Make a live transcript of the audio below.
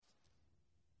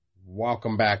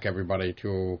Welcome back, everybody,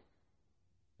 to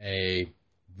a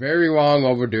very long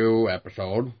overdue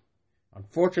episode.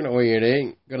 Unfortunately, it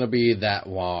ain't gonna be that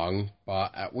long,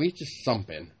 but at least it's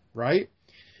something, right?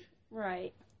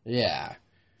 Right. Yeah.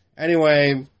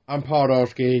 Anyway, I'm Paul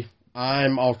Dolsky.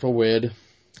 I'm also with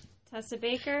Tessa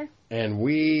Baker, and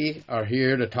we are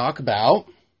here to talk about...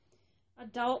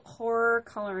 adult horror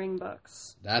coloring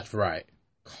books. That's right,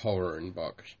 coloring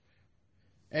books.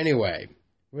 Anyway,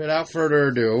 without further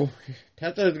ado,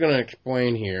 Tessa is going to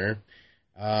explain here.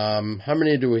 How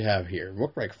many do we have here?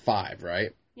 Looks like 5,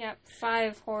 right? Yep,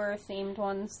 5 horror-themed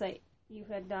ones that you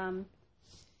had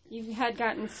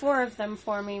gotten 4 of them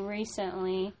for me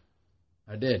recently.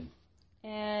 I did.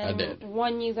 And I did.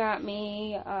 one you got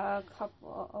me a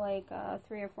couple,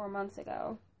 3 or 4 months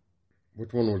ago.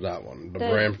 Which one was that one? The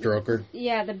Bram Stoker?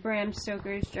 Yeah, the Bram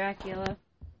Stoker's Dracula.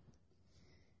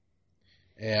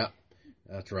 Yeah,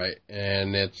 that's right.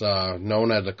 And it's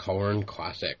known as a coloring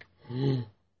classic.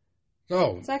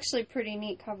 So, It's actually a pretty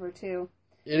neat cover, too.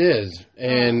 it is.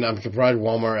 And I'm surprised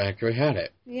Walmart actually had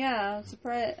it. Yeah,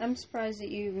 I'm surprised that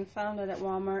you even found it at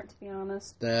Walmart, to be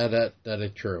honest. That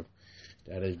is true.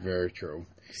 That is very true.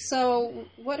 So,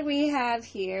 what do we have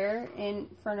here in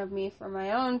front of me for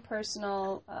my own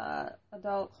personal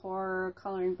adult horror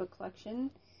coloring book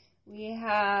collection? We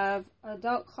have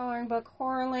Adult Coloring Book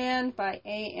Horrorland by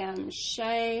A.M.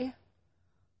 Shea,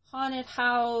 Haunted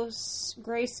House,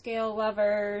 Grayscale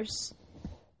Lovers,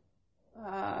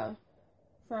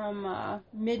 from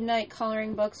Midnight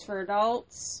Coloring Books for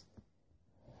Adults.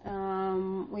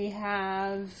 We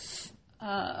have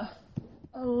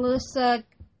Alyssa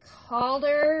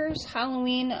Calder's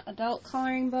Halloween Adult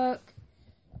Coloring Book.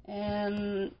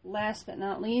 And last but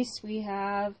not least, we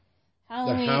have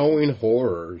The Halloween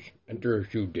Horrors. Enter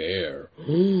if you dare.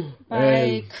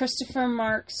 by Christopher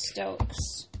Mark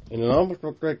Stokes. And it almost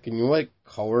looks like, can you,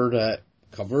 color that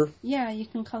cover? Yeah, you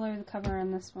can color the cover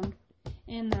on this one.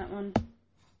 And that one.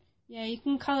 Yeah, you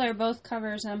can color both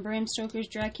covers on Bram Stoker's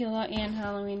Dracula and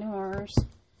Halloween Horrors.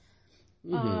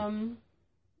 Mm-hmm.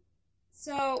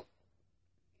 So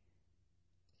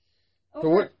Have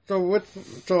you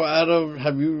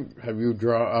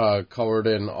colored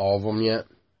in all of them yet?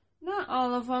 not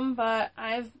all of them, but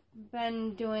I've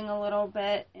been doing a little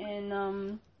bit in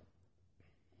a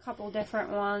couple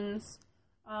different ones.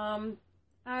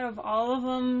 Out of all of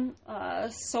them,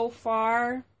 so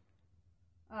far,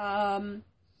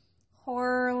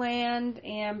 Horrorland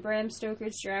and Bram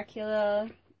Stoker's Dracula,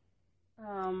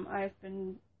 I've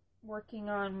been working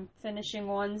on finishing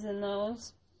ones in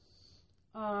those.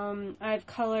 I've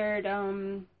colored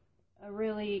a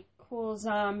really cool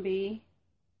zombie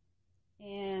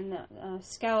and a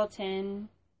skeleton.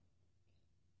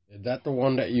 Is that the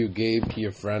one that you gave to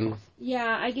your friend?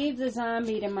 Yeah, I gave the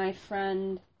zombie to my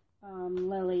friend,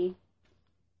 Lily.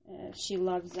 She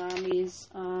loves zombies.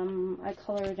 I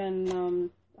colored in the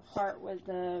heart with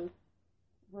the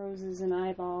roses and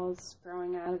eyeballs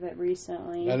growing out of it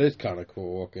recently. That is kind of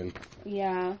cool looking.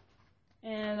 Yeah.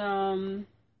 And,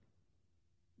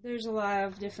 there's a lot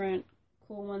of different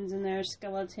cool ones in there.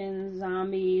 Skeletons,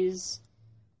 zombies.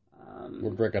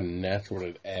 Looks like a nest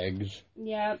with eggs.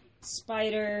 Yep.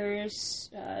 Spiders,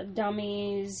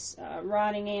 dummies,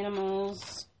 rotting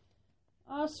animals.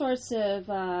 All sorts of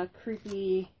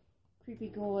creepy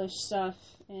ghoulish stuff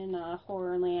in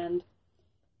Horrorland.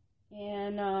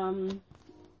 And,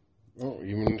 Oh,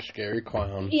 even a scary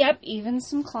clown. Yep, even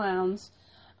some clowns.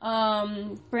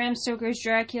 Bram Stoker's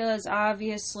Dracula is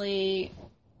obviously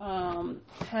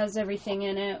has everything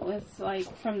in it with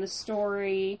from the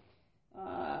story.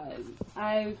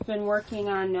 I've been working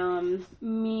on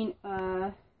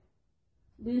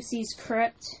Lucy's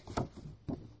Crypt.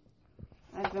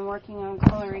 I've been working on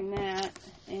coloring that,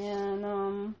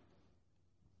 and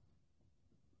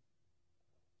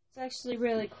it's actually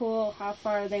really cool how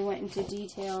far they went into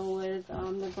detail with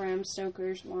the Bram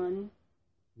Stoker's one.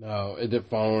 Now, is it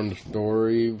following the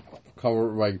story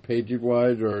cover,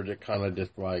 page-wise, or is it kind of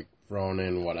just, thrown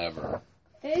in whatever?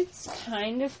 It's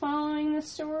kind of following the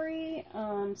story,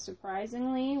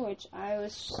 surprisingly, which I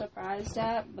was surprised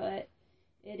at, but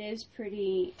it is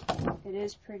pretty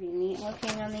neat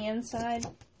looking on the inside.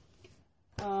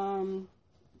 Attention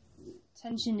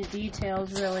to detail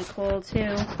is really cool,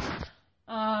 too.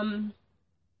 And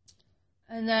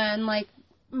then, my,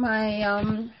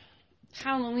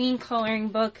 Halloween coloring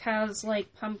book has,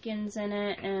 pumpkins in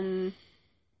it, and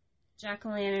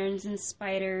jack-o'-lanterns and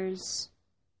spiders.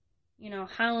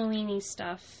 Halloween-y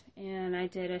stuff. And I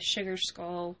did a sugar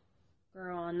skull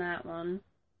girl on that one.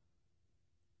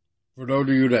 For those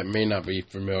of you that may not be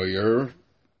familiar,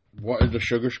 what is a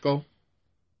sugar skull?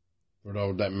 For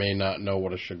those that may not know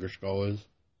what a sugar skull is.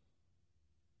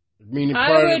 I mean,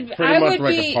 I much would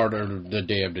like be, a part of the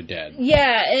Day of the Dead.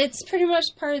 Yeah, it's pretty much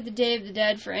part of the Day of the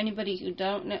Dead for anybody who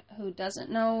doesn't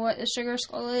know what a sugar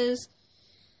skull is.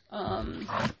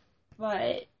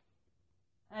 But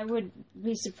I would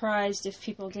be surprised if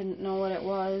people didn't know what it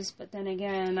was. But then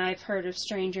again, I've heard of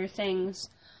stranger things.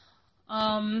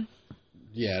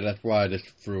 Yeah, that's why I just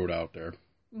threw it out there.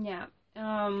 Yeah.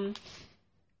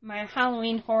 My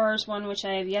Halloween Horrors one, which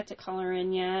I have yet to color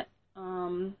in yet,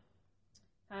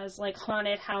 has like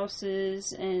haunted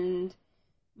houses and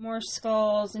more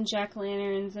skulls and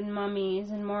jack-o'-lanterns and mummies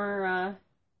and more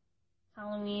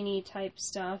Halloween-y type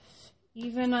stuff.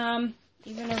 Even a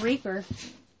Reaper.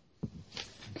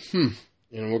 And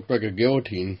it looked like a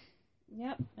guillotine.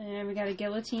 Yep, and we got a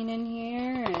guillotine in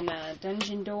here and a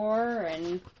dungeon door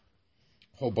and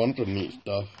Whole bunch of neat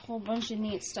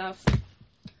stuff.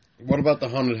 What about the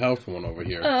haunted house one over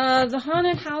here? The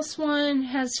haunted house one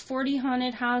has 40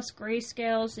 haunted house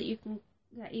grayscales that you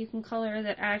can color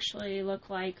that actually look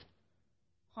like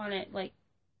haunted, like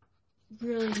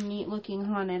really neat looking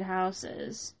haunted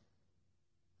houses.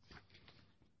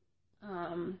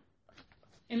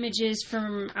 Images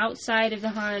from outside of the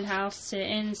haunted house to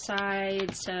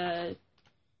inside to...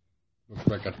 Looks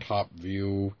like a top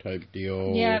view type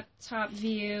deal. Yep, top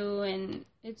view, and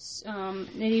it's,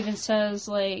 it even says,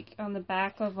 like, on the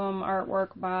back of them,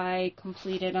 artwork by,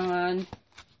 completed on,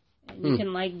 and you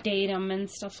can, like, date them and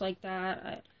stuff like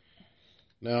that.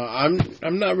 Now,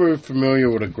 I'm not really familiar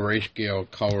with a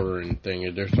grayscale coloring thing.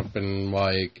 Is there something,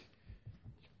 like,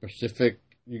 specific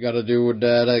you gotta do with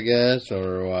that, I guess,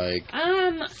 or, like...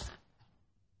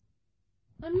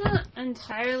 I'm not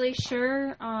entirely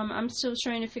sure. I'm still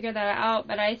trying to figure that out,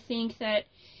 but I think that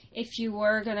if you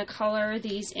were going to color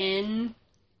these in,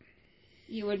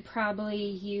 you would probably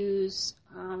use...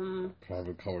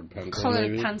 probably colored pencils,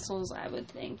 Colored pencils, I would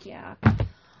think, yeah.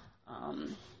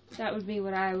 That would be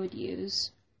what I would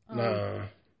use.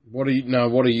 What do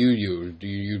you use? Do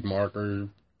you use markers,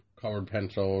 colored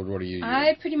pencils? What do you use?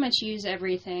 I pretty much use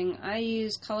everything. I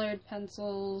use colored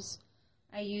pencils.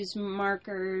 I use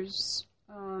markers.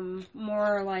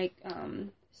 More like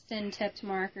thin-tipped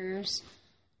markers.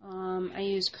 I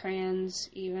use crayons,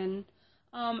 even.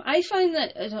 I find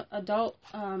that adult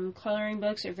coloring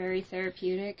books are very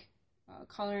therapeutic.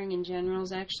 Coloring in general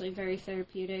is actually very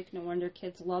therapeutic. No wonder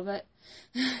kids love it.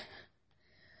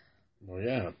 Well,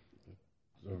 yeah.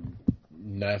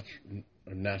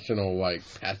 A national, like,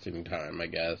 passing time, I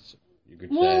guess you could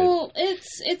say. Well,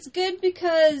 it's good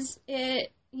because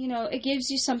it gives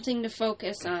you something to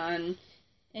focus on.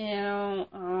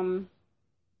 You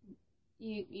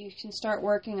can start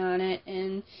working on it,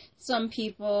 and some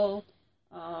people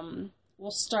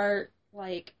will start,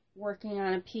 like, working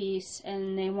on a piece,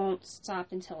 and they won't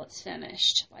stop until it's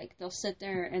finished. Like, they'll sit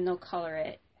there and they'll color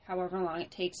it however long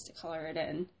it takes to color it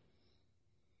in.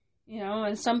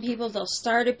 And some people, they'll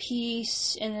start a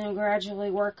piece, and then gradually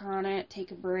work on it,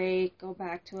 take a break, go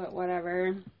back to it,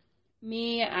 whatever.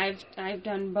 Me, I've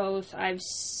done both. I've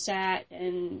sat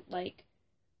and, like,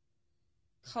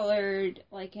 colored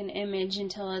like an image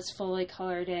until it's fully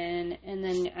colored in, and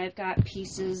then I've got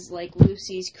pieces like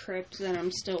Lucy's Crypt that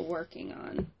I'm still working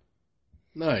on.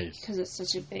 Nice. Because it's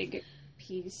such a big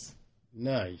piece.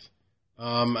 Nice.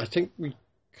 I think we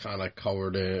kind of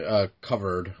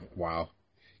covered. Wow.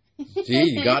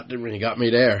 See, you got me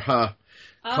there, huh?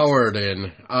 Covered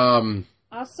in.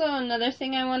 Also, another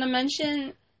thing I want to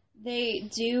mention, they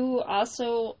do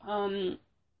also,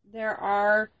 there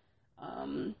are,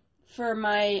 for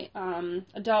my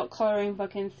adult coloring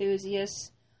book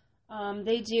enthusiasts,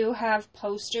 they do have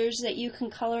posters that you can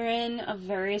color in of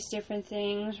various different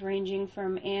things, ranging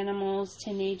from animals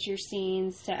to nature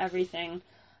scenes to everything.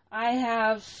 I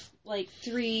have like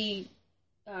 3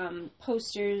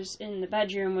 posters in the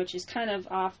bedroom, which is kind of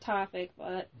off topic,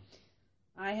 but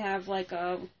I have like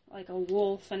a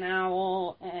wolf, an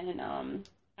owl, and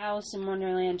Alice in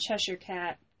Wonderland Cheshire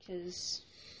Cat, because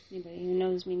anybody who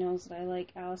knows me knows that I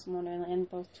like Alice in Wonderland,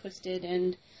 both twisted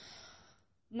and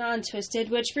non-twisted,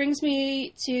 which brings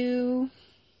me to...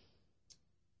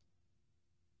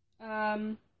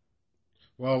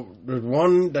 Well, there's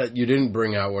one that you didn't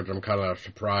bring out, which I'm kind of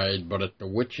surprised, but it's the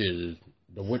witch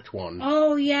one.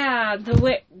 Oh, yeah, the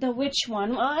witch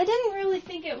one. Well, I didn't really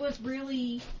think it was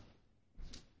really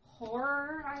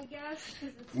horror, I guess.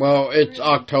 It's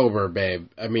October, babe.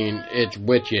 I mean, it's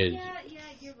witches. Yeah,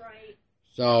 you're right.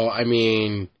 So, I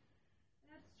mean...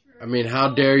 That's true. I mean, how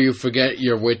dare you forget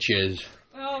your witches?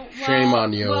 Shame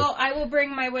on you. Well, I will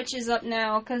bring my witches up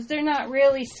now, because they're not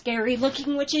really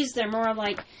scary-looking witches. They're more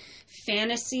like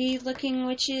fantasy-looking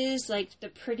witches, like the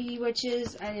pretty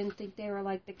witches. I didn't think they were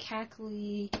like the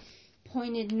cackly,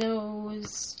 pointed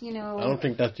nose, you know. I don't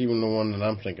think that's even the one that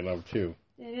I'm thinking of, too.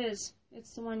 It is.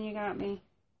 It's the one you got me.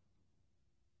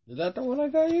 Is that the one I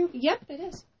got you? Yep, it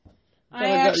is. I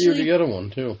got you the other one,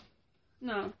 too.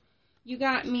 No. You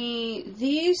got me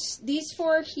these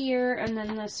 4 here, and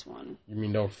then this one. You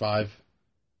mean those 5?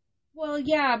 Well,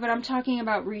 yeah, but I'm talking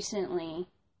about recently.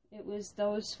 It was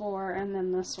those 4, and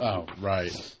then this one. Oh,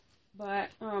 right. But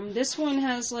this one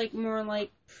has like more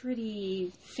like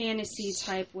pretty fantasy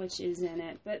type witches in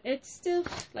it. But it's still,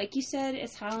 like you said,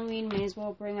 it's Halloween. May as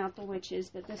well bring out the witches.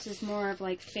 But this is more of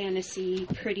like fantasy,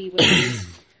 pretty witches.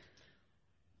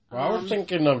 Well, I was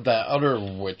thinking of that other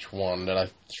witch one that I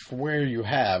swear you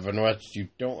have, unless you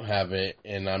don't have it,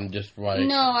 and I'm just like...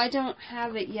 No, I don't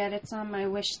have it yet. It's on my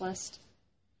wish list.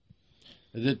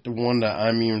 Is it the one that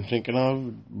I'm even thinking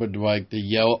of, but like the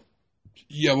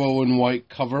yellow and white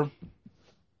cover?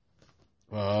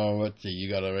 Let's see, you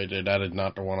got it right there. That is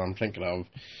not the one I'm thinking of.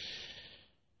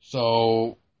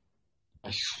 So,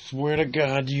 I swear to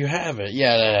God, you have it.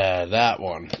 Yeah, that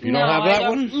one. You don't have that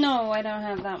one? No, I don't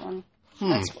have that one.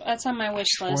 That's on my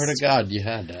wish list. Swear to God, you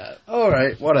had that.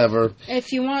 Alright, whatever.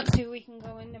 If you want to, we can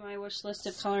go into my wish list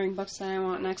of coloring books that I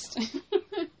want next.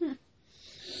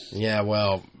 Yeah,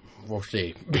 well, we'll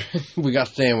see. We got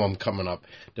Salem coming up.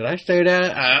 Did I say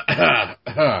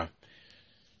that?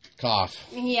 Cough.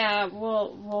 Yeah,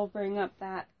 we'll bring up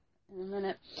that in a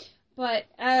minute. But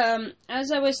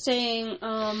as I was saying,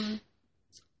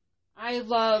 I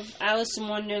love Alice in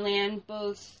Wonderland,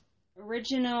 both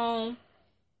original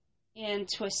and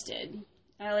twisted.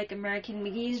 I like American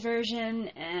McGee's version,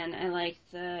 and I like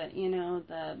the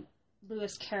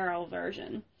Lewis Carroll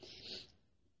version.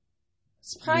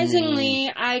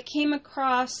 Surprisingly, I came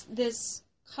across this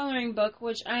coloring book,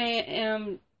 which I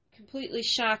am completely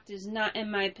shocked is not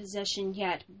in my possession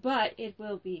yet, but it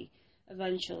will be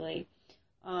eventually.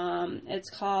 It's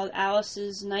called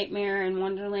Alice's Nightmare in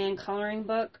Wonderland coloring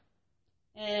book,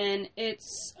 and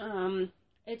it's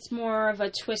more of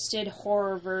a twisted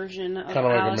horror version of kind of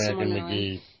like Alice in American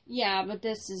Wonderland. McGee. Yeah, but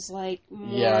this is like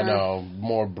more... Yeah, I know.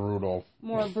 More brutal.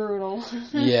 More brutal.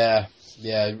 Yeah,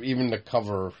 even the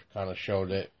cover kind of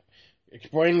showed it.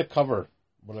 Explain the cover,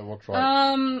 what it looks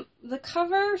like. The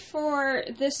cover for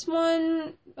this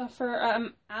one,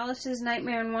 for Alice's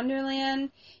Nightmare in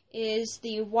Wonderland, is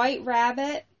the White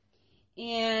Rabbit,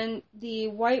 and the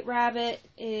White Rabbit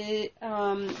is,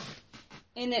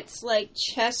 in its, like,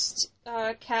 chest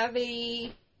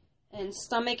cavity and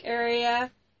stomach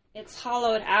area, it's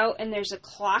hollowed out, and there's a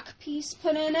clock piece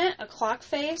put in it, a clock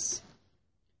face.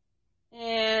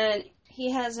 And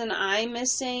he has an eye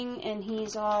missing, and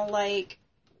he's all like,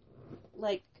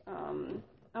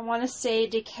 I want to say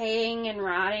decaying and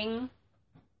rotting.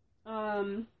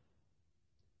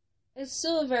 It's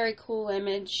still a very cool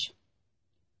image.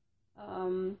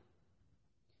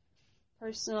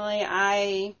 Personally,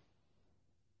 I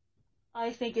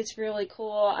think it's really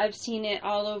cool. I've seen it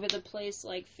all over the place,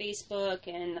 like Facebook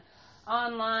and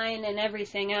online and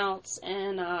everything else,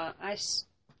 and I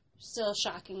still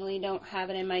shockingly don't have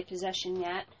it in my possession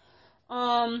yet.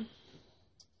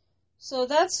 So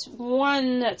that's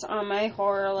one that's on my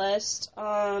horror list.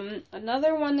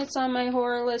 Another one that's on my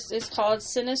horror list is called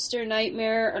Sinister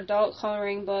Nightmare Adult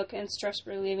Coloring Book and Stress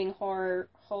Relieving Horror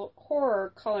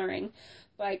Coloring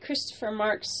by Christopher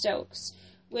Mark Stokes,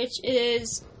 which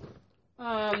is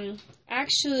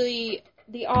actually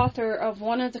the author of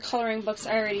one of the coloring books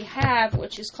I already have,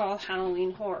 which is called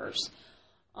Halloween Horrors.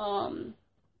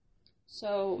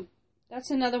 So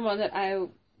that's another one that I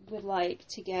would like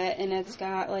to get, and it's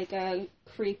got like a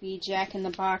creepy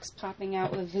Jack-in-the-Box popping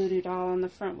out with a voodoo doll on the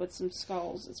front with some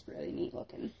skulls. It's really neat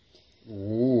looking.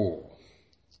 Ooh.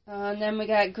 And then we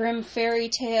got Grimm Fairy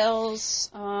Tales.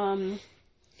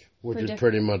 Which is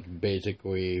pretty much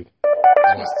basically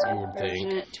what you would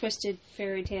think. Twisted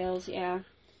Fairy Tales, yeah.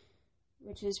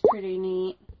 Which is pretty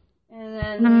neat. And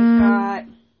then we've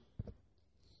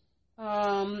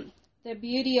got The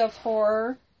Beauty of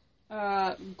Horror,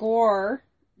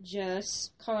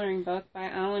 Gorgeous coloring book by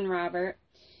Alan Robert.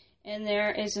 And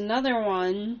there is another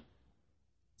one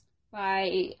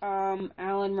by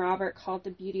Alan Robert called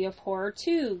The Beauty of Horror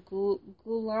 2,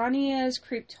 Gulania's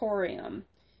Cryptorium,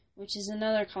 which is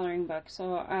another coloring book.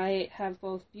 So I have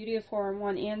both Beauty of Horror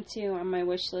 1 and 2 on my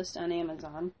wish list on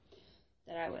Amazon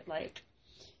that I would like.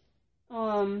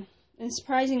 And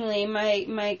surprisingly,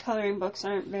 my coloring books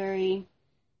aren't very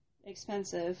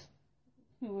expensive,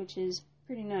 which is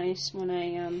pretty nice when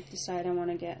I decide I want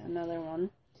to get another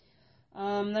one.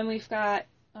 Then we've got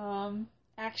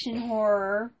action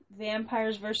horror,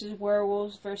 vampires versus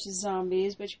werewolves versus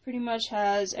zombies, which pretty much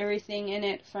has everything in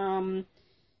it from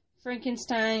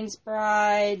Frankenstein's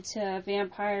Bride to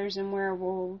vampires and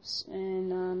werewolves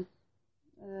and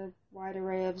a wide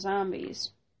array of zombies.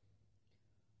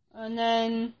 And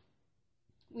then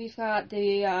we've got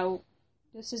the,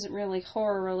 this isn't really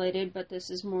horror related, but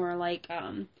this is more like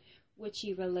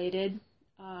witchy related.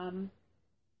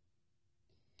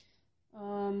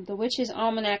 The Witch's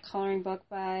Almanac coloring book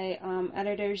by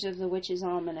editors of the Witch's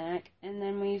Almanac. And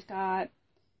then we've got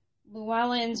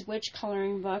Llewellyn's Witch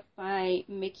coloring book by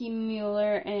Mickey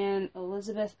Mueller and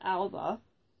Elizabeth Alba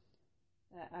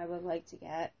that I would like to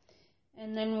get.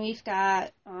 And then we've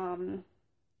got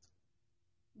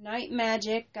Night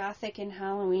Magic, Gothic and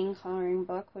Halloween coloring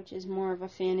book, which is more of a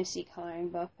fantasy coloring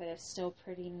book, but it's still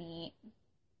pretty neat.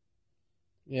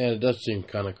 Yeah, it does seem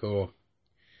kind of cool.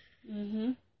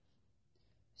 Mm-hmm.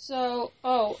 So,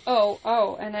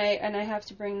 and I have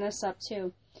to bring this up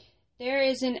too. There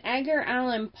is an Edgar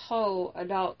Allan Poe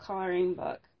adult coloring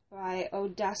book by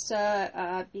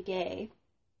Odessa Begay,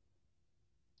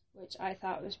 which I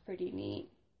thought was pretty neat.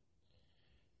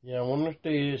 Yeah, I wonder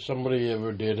if somebody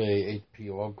ever did a H.P.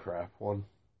 Lovecraft one.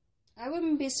 I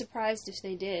wouldn't be surprised if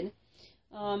they did.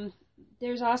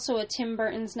 There's also a Tim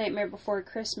Burton's Nightmare Before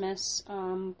Christmas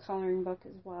coloring book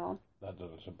as well. That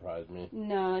doesn't surprise me.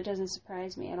 No, it doesn't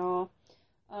surprise me at all.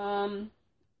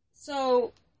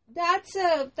 So that's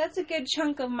a good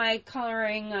chunk of my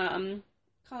coloring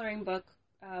book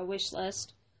wish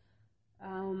list.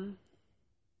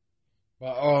 But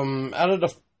out of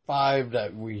the 5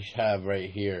 that we have right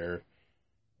here,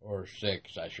 or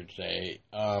 6, I should say,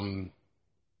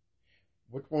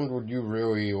 which one would you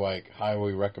really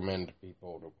highly recommend to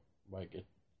people to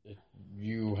if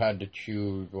you had to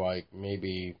choose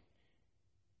maybe,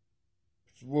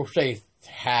 we'll say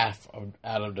half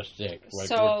out of the 6,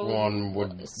 so, which one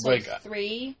would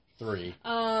 3? 3.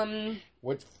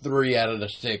 Which 3 out of the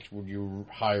 6 would you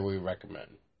highly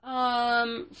recommend?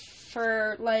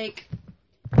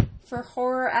 For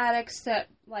horror addicts that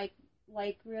like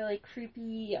really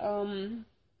creepy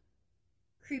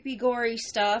gory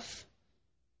stuff,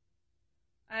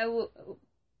 I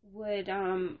would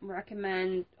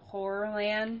recommend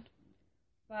Horrorland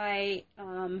by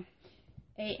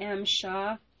A.M.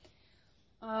 Shaw,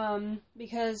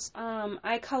 because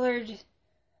I colored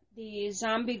the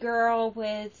zombie girl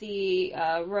with the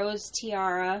rose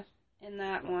tiara in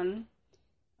that one.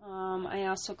 I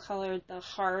also colored the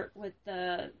heart with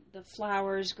the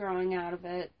flowers growing out of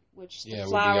it, which the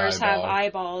flowers have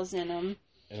eyeballs in them.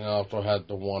 And I also had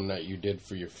the one that you did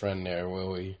for your friend there,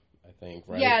 Willie, I think,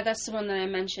 right? Yeah, that's the one that I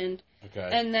mentioned. Okay.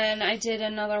 And then I did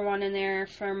another one in there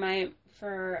for my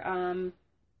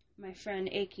friend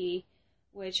Aki,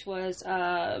 which was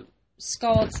a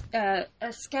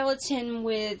skeleton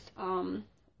with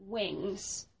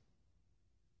wings.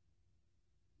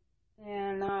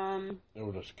 And it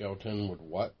was a skeleton with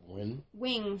what?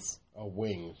 Wings. Oh,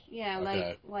 wings. Yeah,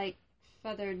 okay. like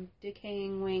feathered,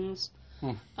 decaying wings.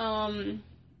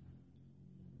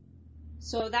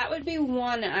 So that would be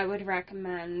one I would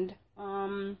recommend.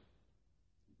 Bram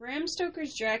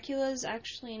Stoker's Dracula is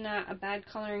actually not a bad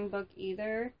coloring book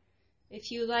either.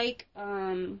 If you like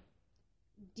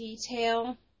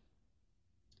detail.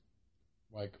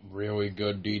 Like really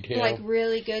good detail?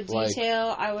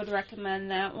 I would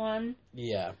recommend that one.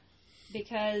 Yeah.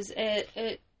 Because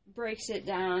it breaks it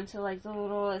down to the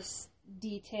littlest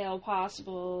detail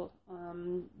possible,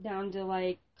 down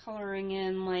to coloring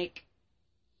in the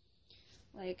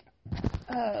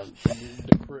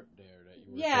crypt there that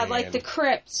you were saying. The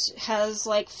crypt has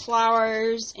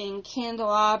flowers and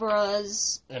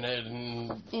candelabras. And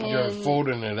then you're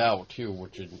folding it out too,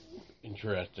 which is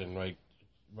interesting.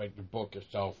 The book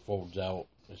itself folds out,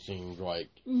 it seems like.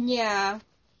 Yeah.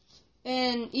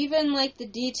 And even, the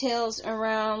details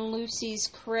around Lucy's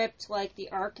crypt, the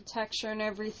architecture and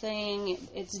everything,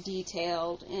 it's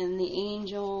detailed. And the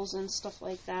angels and stuff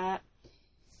like that.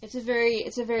 It's a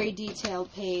very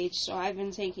detailed page, so I've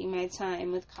been taking my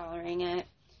time with coloring it.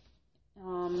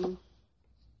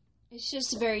 It's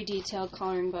just a very detailed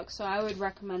coloring book, so I would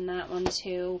recommend that one,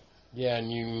 too. Yeah,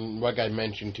 and you, like I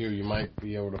mentioned too, you might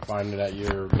be able to find it at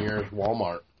your nearest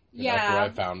Walmart. Yeah, that's where I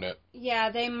found it. Yeah,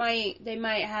 they might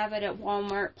have it at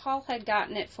Walmart. Paul had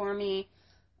gotten it for me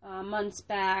months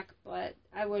back, but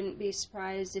I wouldn't be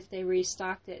surprised if they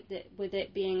restocked it with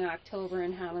it being October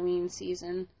and Halloween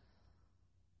season.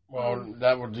 Well,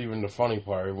 that was even the funny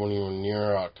part. It wasn't even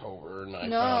near October, and I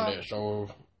found it, so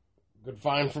good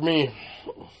find for me.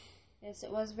 Yes,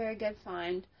 it was a very good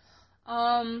find.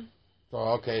 So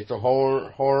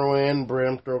Horrorland,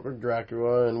 Bram Stoker,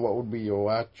 Dracula, and what would be your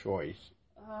last choice?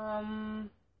 My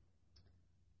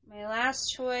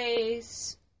last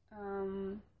choice,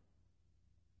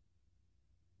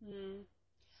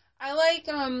 I like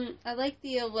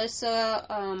the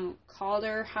Alyssa,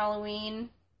 Calder Halloween.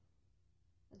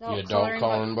 The adult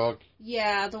coloring book?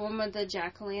 Yeah, the one with the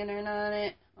jack-o'-lantern on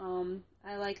it.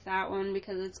 I like that one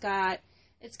because it's got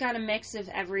a mix of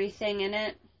everything in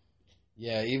it.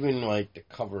 Yeah, even like the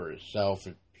cover itself,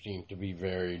 it seems to be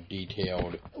very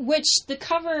detailed. Which the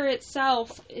cover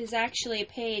itself is actually a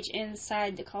page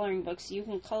inside the coloring book, so you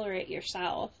can color it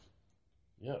yourself.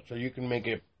 Yeah, so you can make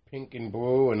it pink and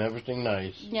blue and everything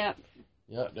nice. Yep.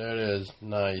 Yeah, there it is.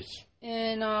 Nice.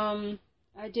 And I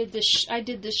did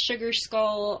the Sugar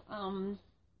Skull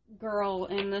girl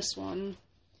in this one,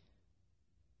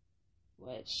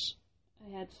 which I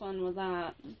had fun with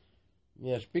that.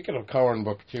 Yeah, speaking of coloring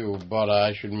book too, but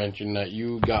I should mention that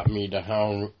you got me the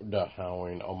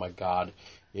Halloween. Oh my God,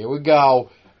 here we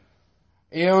go.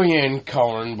 Alien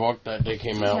coloring book that they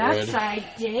came out with. Yes, I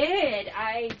did.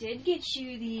 I did get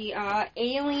you the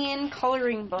Alien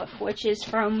coloring book, which is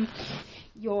from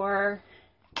one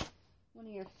of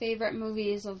your favorite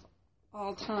movies of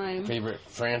all time. Favorite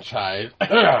franchise.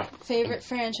 Favorite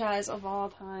franchise of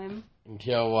all time.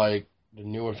 Until like the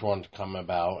newest ones come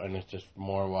about, and it's just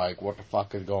more like, what the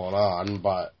fuck is going on?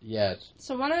 But yes.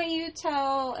 So why don't you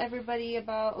tell everybody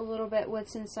about a little bit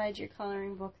what's inside your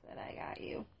coloring book that I got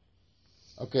you?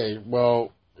 Okay,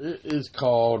 well, it is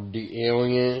called the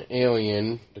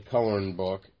Alien, the coloring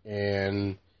book,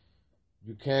 and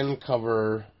you can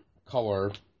color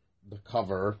the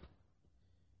cover,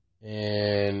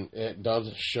 and it does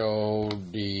show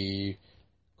the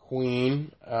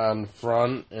Queen on the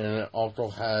front, and it also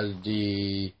has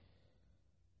the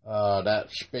that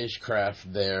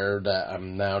spacecraft there that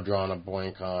I'm now drawing a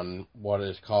blank on what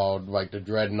it's called, like the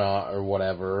Dreadnought or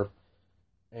whatever,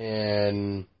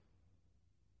 and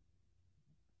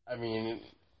I mean,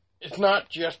 it's not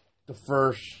just the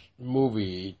first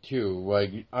movie, too.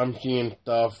 Like, I'm seeing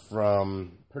stuff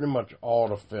from pretty much all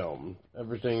the films.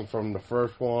 Everything from the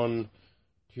first one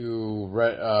to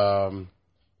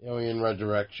Alien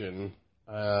Resurrection,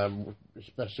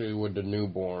 especially with the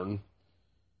newborn.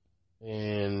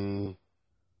 And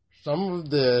some of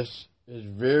this is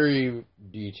very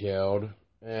detailed,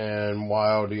 and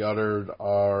while the others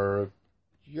are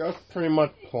just pretty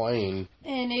much plain.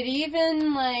 And it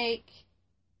even,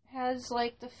 has,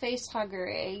 the face hugger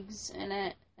eggs in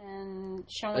it, and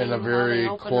showing and a how very they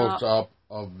open close up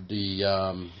of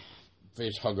the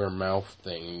face hugger mouth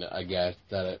thing, I guess,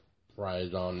 that it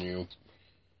pries on you.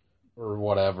 Or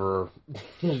whatever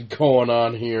is going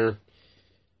on here.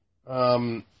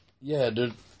 Yeah,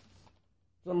 there's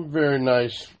some very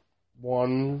nice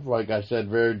ones, like I said,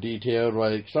 very detailed.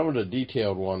 Like, some of the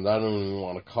detailed ones, I don't even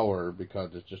want to color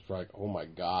because it's just like, oh my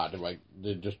God, like,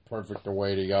 they're just perfect the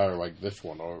way they are, like this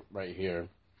one right here.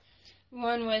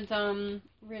 One with,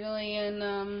 Ridley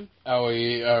and,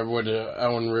 Ellie, with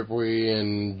Ellen Ripley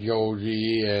and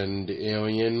Josie and the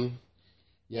Alien.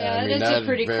 Yeah, I mean, that's a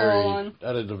pretty cool one.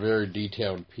 That is a very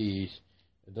detailed piece.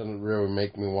 It doesn't really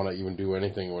make me want to even do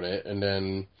anything with it. And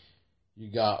then you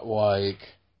got, like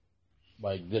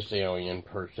this Alien,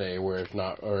 per se, where it's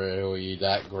not really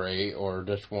that great, or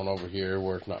this one over here,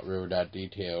 where it's not really that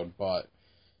detailed, but,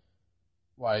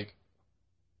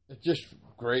 it's just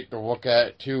great to look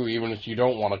at, too, even if you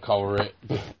don't want to color it,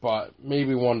 but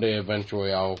maybe one day,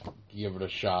 eventually, I'll give it a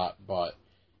shot, but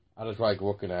I just like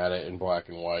looking at it in black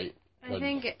and white. I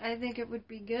think it would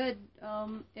be good.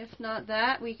 If not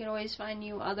that, we can always find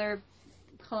you other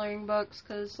coloring books,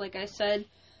 because, like I said,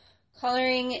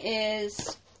 coloring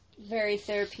is very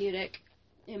therapeutic,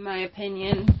 in my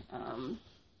opinion.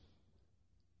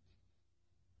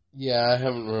 Yeah, I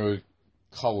haven't really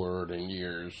colored in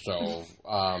years, so...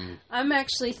 I'm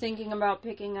actually thinking about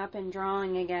picking up and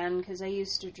drawing again, because I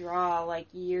used to draw,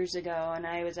 years ago, and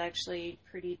I was actually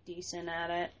pretty decent at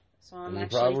it. So I'm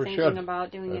actually thinking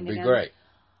about doing it again. That'd be great.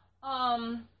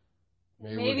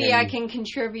 Maybe I can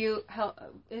contribute,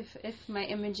 if my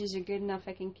images are good enough,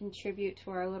 I can contribute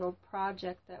to our little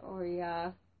project that we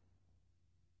are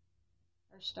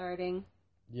starting.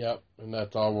 Yep, and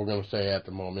that's all we're going to say at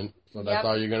the moment. So that's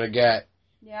all you're going to get,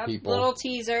 people. Little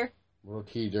teaser. Little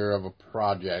teaser of a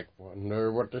project.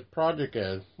 Wonder what this project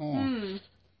is.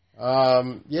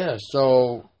 Yeah,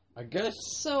 so I guess...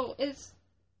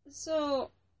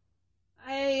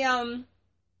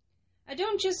 I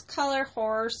don't just color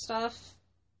horror stuff,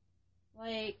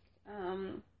 like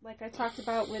I talked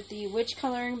about with the witch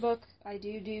coloring book. I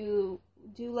do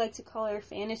do like to color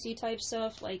fantasy type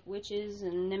stuff, like witches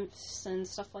and nymphs and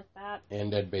stuff like that.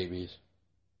 And dead babies.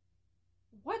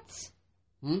 What?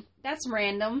 Hmm? That's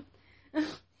random.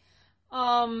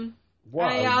 Well,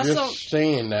 I I'm also... just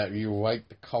saying that you like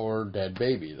to color dead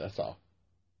babies, that's all.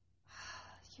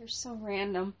 You're so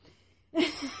random.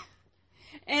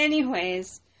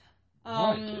 Anyways,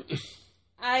 What?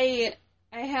 I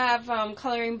have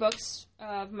coloring books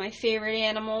of my favorite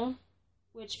animal,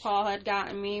 which Paul had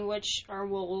gotten me, which are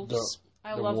wolves.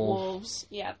 I love wolves.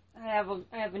 Yeah, I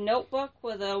have a notebook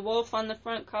with a wolf on the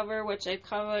front cover, which I've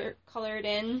colored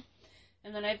in,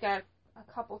 and then I've got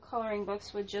a couple coloring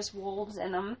books with just wolves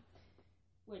in them,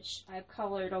 which I've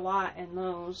colored a lot in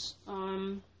those.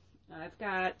 I've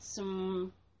got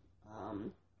some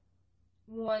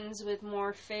ones with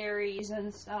more fairies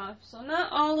and stuff. So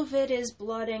not all of it is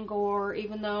blood and gore,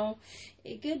 even though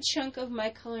a good chunk of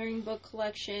my coloring book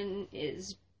collection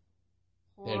is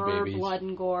horror, blood,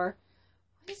 and gore.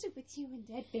 What is it with you and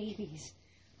dead babies?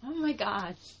 Oh my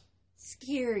god.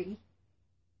 Scary.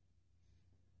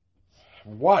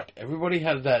 What? Everybody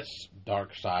has that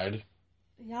dark side.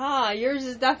 Yeah, yours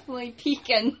is definitely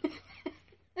peeking.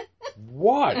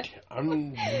 What?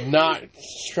 I'm not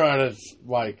trying to,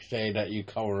 say that you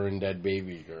color in dead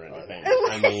babies or anything.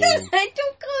 I mean... I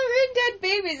don't color in dead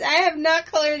babies. I have not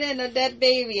colored in a dead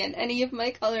baby in any of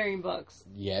my coloring books.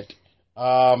 Yet.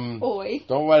 Boy.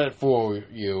 Don't let it fool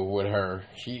you with her.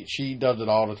 She does it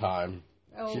all the time.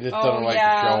 She just doesn't like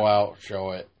to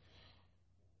show it.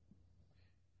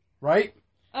 Right?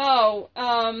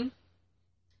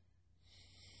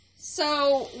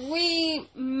 So we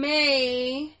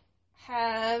may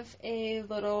have a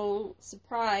little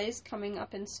surprise coming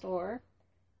up in store.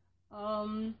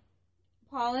 Paul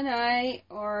and I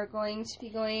are going to be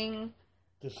going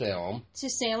to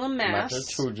Salem,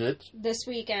 Massachusetts this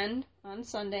weekend on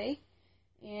Sunday,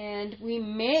 and we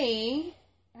may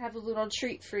have a little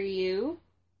treat for you.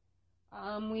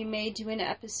 We may do an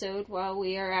episode while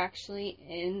we are actually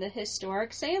in the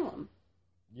historic Salem.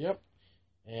 Yep.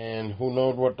 And who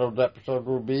knows what those episodes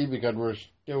will be, because we're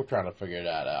still trying to figure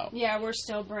that out. Yeah, we're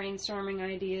still brainstorming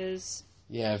ideas.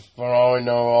 Yeah, for all we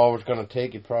know, all it's going to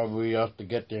take is probably us to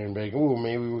get there and be like, ooh,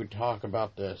 maybe we would talk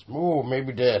about this. Ooh,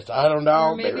 maybe this. I don't know.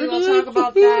 Or maybe we'll talk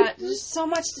about that. There's so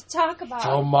much to talk about.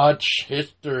 So much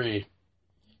history.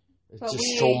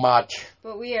 It's so much.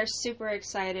 But we are super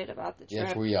excited about the trip.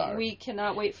 Yes, we are. We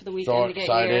cannot wait for the weekend to get here.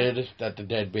 So excited that the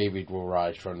dead babies will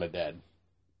rise from the dead.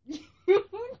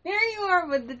 There you are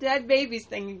with the dead babies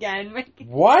thing again.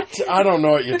 What? I don't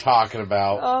know what you're talking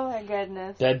about. Oh my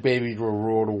goodness. Dead babies will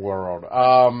rule the world.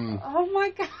 Oh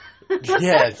my god.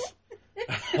 Yes.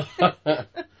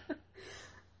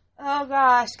 Oh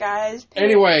gosh, guys.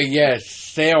 Anyway, yes,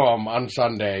 Salem on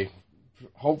Sunday.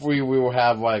 Hopefully we will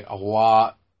have a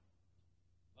lot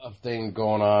of things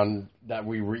going on that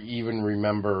we even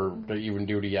remember to even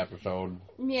do the episode.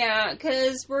 Yeah,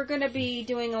 because we're going to be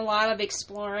doing a lot of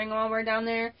exploring while we're down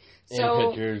there. And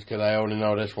pictures, because I already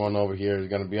know this one over here is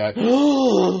going to be like,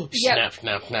 snap,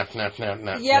 snap, snap, snap, snap,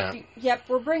 snap, snap. Yep,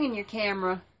 we're bringing your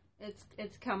camera.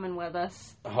 It's coming with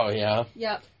us. Oh, yeah?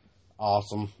 Yep.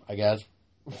 Awesome, I guess.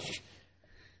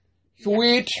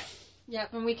 Sweet.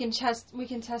 Yep, and we can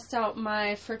test out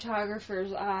my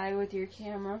photographer's eye with your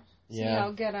camera. See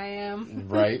how good I am.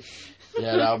 Right.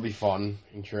 Yeah, that'll be fun.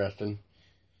 Interesting.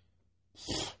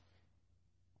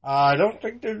 I don't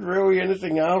think there's really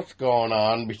anything else going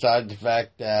on besides the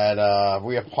fact that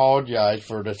we apologize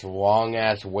for this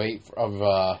long-ass wait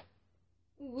of...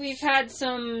 We've had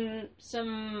some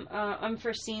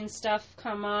unforeseen stuff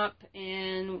come up,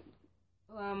 and...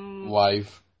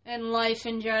 life. And life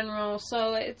in general,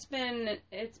 so it's been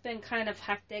kind of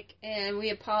hectic, and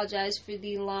we apologize for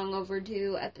the long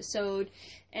overdue episode,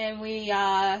 and we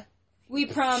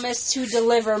promise to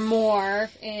deliver more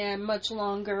and much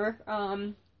longer.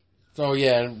 So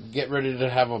yeah, get ready to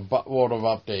have a buttload of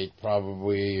updates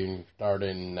probably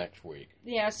starting next week.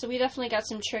 Yeah, so we definitely got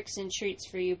some tricks and treats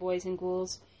for you boys and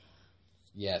ghouls.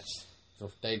 Yes, so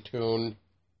stay tuned,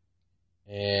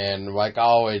 and like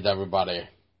always, everybody.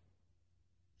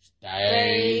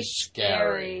 Stay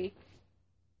scary.